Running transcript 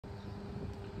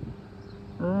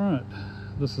Alright,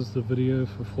 this is the video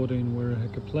for 14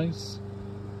 Werahika Place.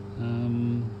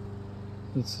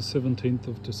 It's the 17th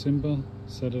of December,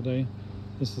 Saturday.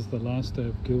 This is the last day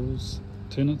of Gil's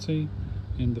tenancy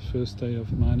and the first day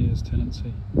of Mania's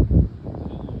tenancy.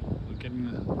 We're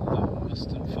getting the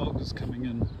mist and fog is coming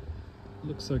in.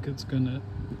 Looks like it's gonna,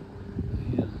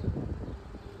 yeah.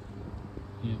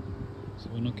 So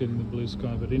we're not getting the blue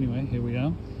sky, but anyway, here we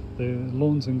are. The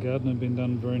lawns and garden have been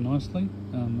done very nicely.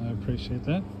 I appreciate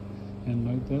that, and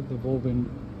note that they've all been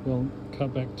well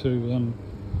cut back to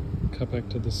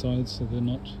the sides so they're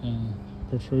not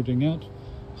protruding out.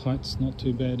 Height's not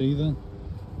too bad either.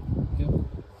 Yep.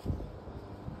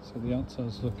 So the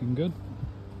outside's looking good.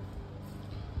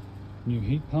 New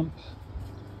heat pump.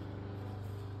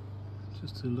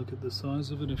 Just to look at the size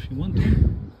of it if you want to.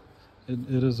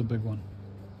 It is a big one.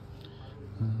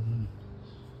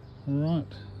 Right,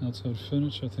 outside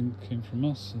furniture I think came from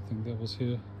us. I think that was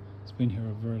here. It's been here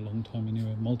a very long time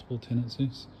anyway, multiple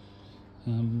tenancies.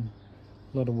 A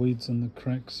lot of weeds in the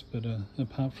cracks, but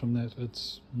apart from that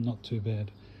it's not too bad.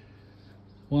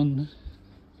 1,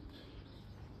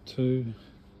 2,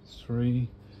 3,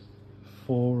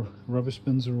 4 rubbish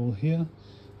bins are all here.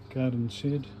 Garden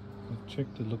shed, I've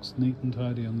checked, it looks neat and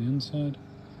tidy on the inside.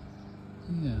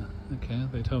 Yeah, okay,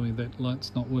 they tell me that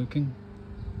light's not working.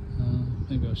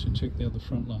 Maybe I should check the other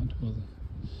front light.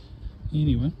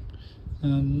 Anyway,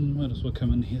 might as well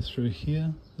come in here through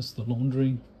here. This is the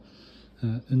laundry,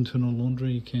 internal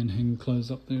laundry. You can hang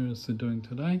clothes up there as they're doing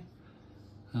today.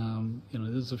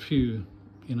 There's a few,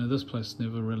 this place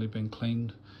never really been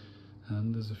cleaned.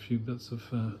 There's a few bits of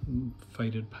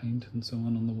faded paint and so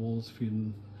on the walls, a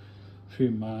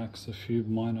few marks, a few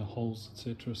minor holes,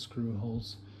 etc., screw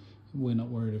holes. We're not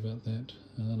worried about that.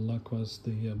 Likewise,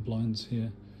 the blinds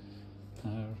here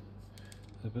are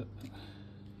a bit,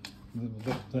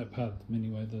 that part of them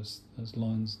anyway, those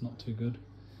lines not too good.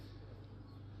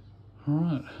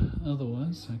 Alright,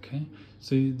 otherwise, okay.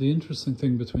 See, the interesting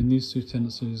thing between these two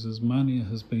tenancies is Mania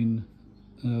has been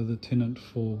the tenant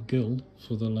for Gil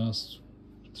for the last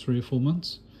 3 or 4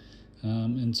 months.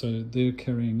 And so they're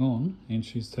carrying on and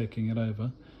she's taking it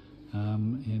over,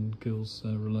 and Gil's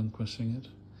relinquishing it.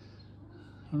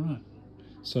 Alright,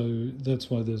 so that's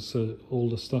why there's all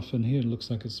the stuff in here. It looks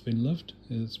like it's been lived.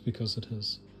 It's because it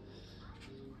is.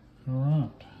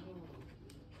 Alright.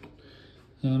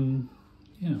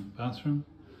 Yeah, bathroom.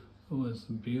 Oh, it's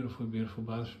a beautiful, beautiful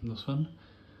bathroom, this one.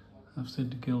 I've said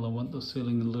to Gil I want the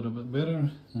ceiling a little bit better.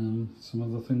 Some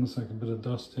other things like a bit of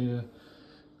dust here,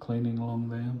 cleaning along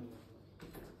there.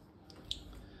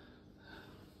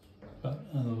 But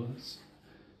otherwise,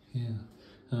 yeah.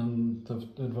 They've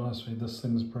advised me this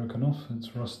thing's broken off.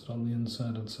 It's rusted on the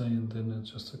inside, I'd say, and then it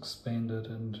just expanded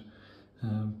and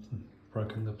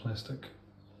broken the plastic.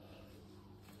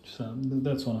 So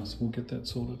that's on us. We'll get that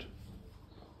sorted.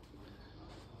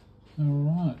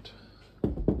 Alright.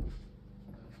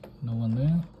 No one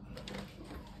there.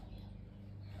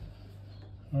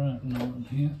 Alright, no one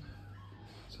here.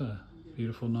 It's a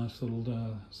beautiful, nice little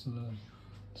sort of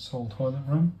sole toilet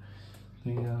room.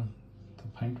 The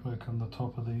paintwork on the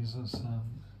top of these is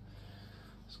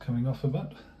coming off a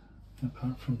bit.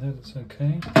 Apart from that, it's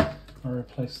okay. I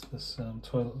replaced this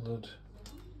toilet lid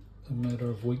a matter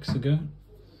of weeks ago.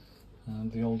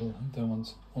 That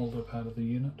one's older part of the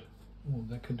unit. Oh,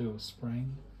 that could do with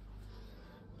spraying.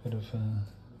 Bit of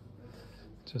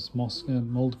just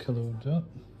mold colour would do it.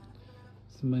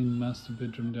 It's the main master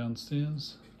bedroom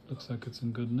downstairs. Looks like it's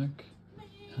in good nick.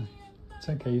 It's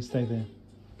okay, you stay there.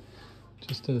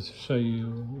 Just to show you,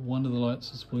 one of the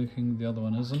lights is working, the other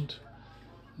one isn't.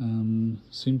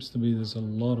 Seems to be there's a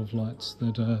lot of lights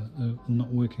that are not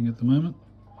working at the moment.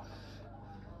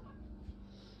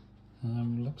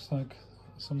 Looks like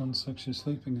someone's actually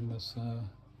sleeping in this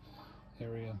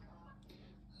area.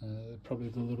 Probably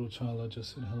the little child I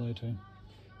just said hello to.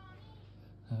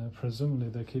 Presumably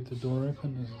they keep the door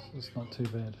open. It's not too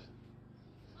bad.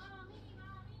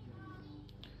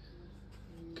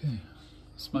 Okay.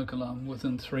 Smoke alarm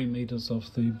within 3 meters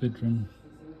of the bedroom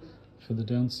for the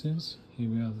downstairs. Here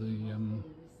we are,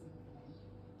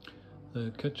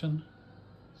 the kitchen.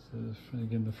 So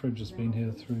again, the fridge has been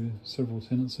here through several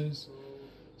tenancies.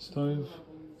 Stove,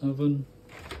 oven.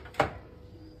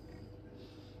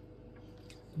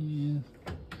 Yeah,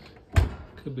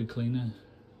 could be cleaner.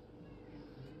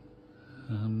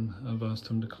 I've asked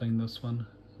him to clean this one,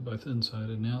 both inside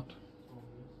and out.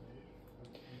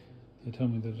 They tell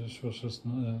me the dishwasher's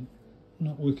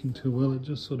not working too well, it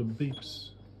just sort of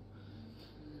beeps.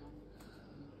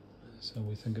 So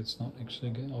we think it's not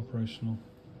actually operational.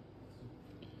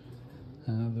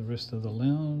 The rest of the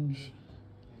lounge.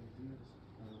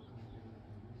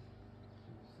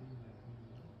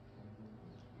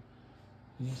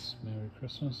 Yes, Merry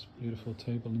Christmas. Beautiful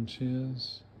table and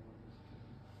chairs.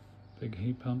 Big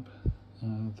heat pump.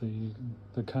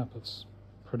 The carpet's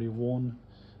pretty worn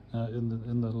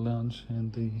in the lounge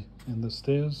and the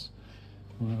stairs.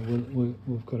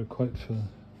 We've got a quote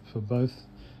for both.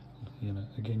 You know,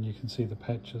 again, you can see the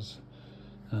patches.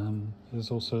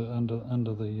 There's also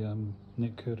under the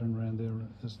net curtain around there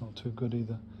is not too good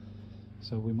either,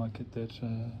 so we might get that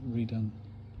redone.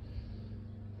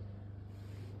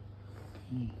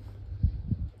 Okay.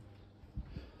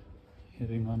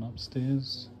 Heading on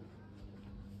upstairs.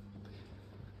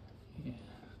 Yeah.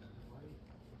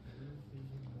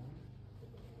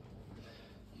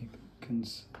 You can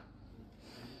see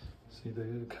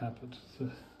the carpet.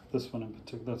 This one in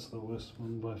particular, that's the worst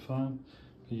one by far.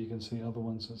 But you can see other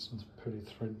ones, it's pretty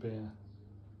threadbare.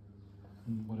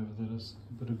 And whatever that is,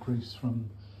 a bit of grease from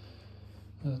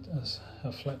a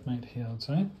flatmate here, I'd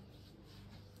say.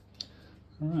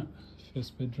 Alright,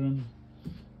 first bedroom.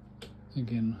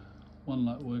 Again, one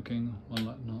light working, one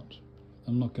light not.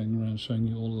 I'm not going around showing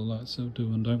you all the lights that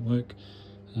do and don't work.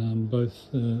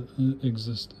 Both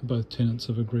exist, both tenants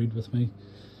have agreed with me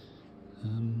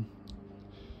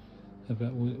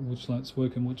about which lights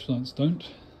work and which lights don't.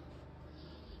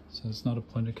 So it's not a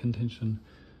point of contention.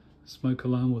 Smoke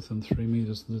alarm within 3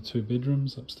 meters of the 2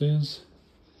 bedrooms upstairs.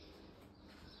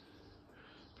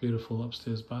 Beautiful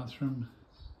upstairs bathroom.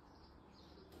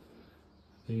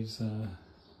 These are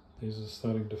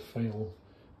starting to fail.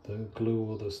 The glue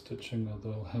or the stitching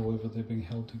or however they're being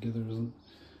held together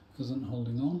isn't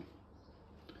holding on.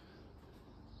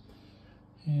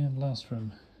 And last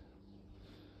room,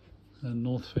 a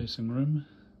north-facing room.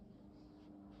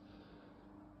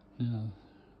 Now,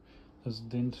 this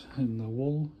dent in the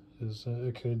wall has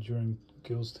occurred during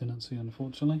girls' tenancy,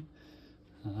 unfortunately.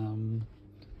 And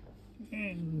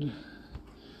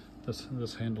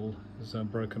this handle is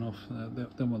broken off.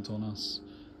 That one's on us,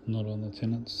 not on the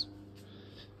tenants.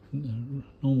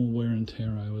 Normal wear and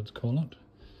tear, I would call it.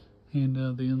 And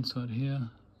the inside here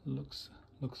looks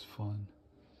fine.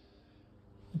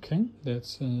 Okay,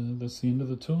 that's the end of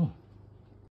the tour.